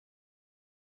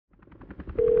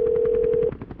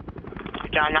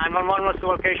Newtown 911, what's the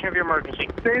location of your emergency?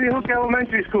 Sandy Hook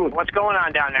Elementary School. What's going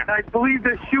on down there? I believe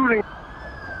they're shooting.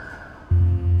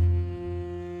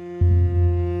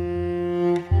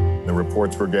 The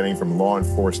reports we're getting from law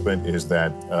enforcement is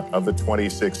that of the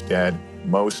 26 dead,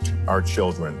 most are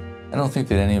children. I don't think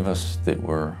that any of us that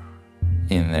were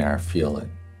in there feel that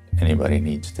anybody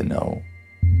needs to know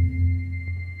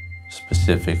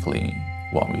specifically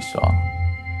what we saw.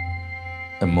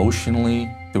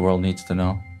 Emotionally, the world needs to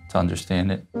know to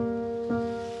understand it.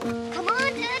 Come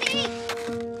on, Daddy!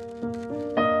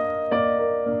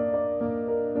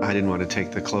 I didn't want to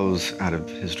take the clothes out of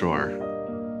his drawer.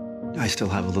 I still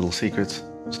have little secrets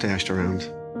stashed around.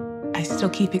 I still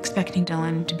keep expecting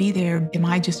Dylan to be there. Am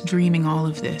I just dreaming all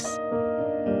of this?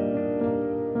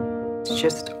 It's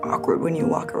just awkward when you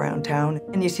walk around town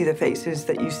and you see the faces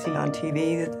that you see on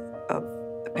TV of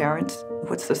the parents.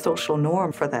 What's the social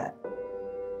norm for that?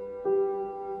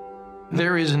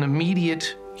 There is an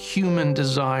immediate human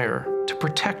desire to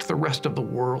protect the rest of the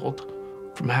world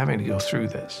from having to go through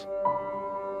this.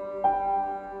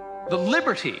 The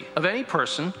liberty of any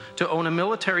person to own a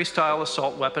military-style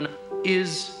assault weapon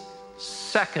is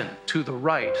second to the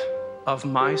right of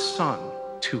my son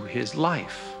to his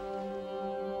life.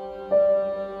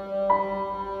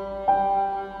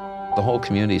 The whole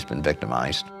community's been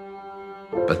victimized,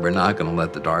 but we're not going to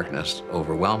let the darkness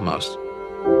overwhelm us.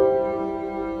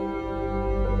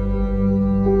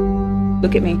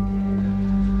 Look at me.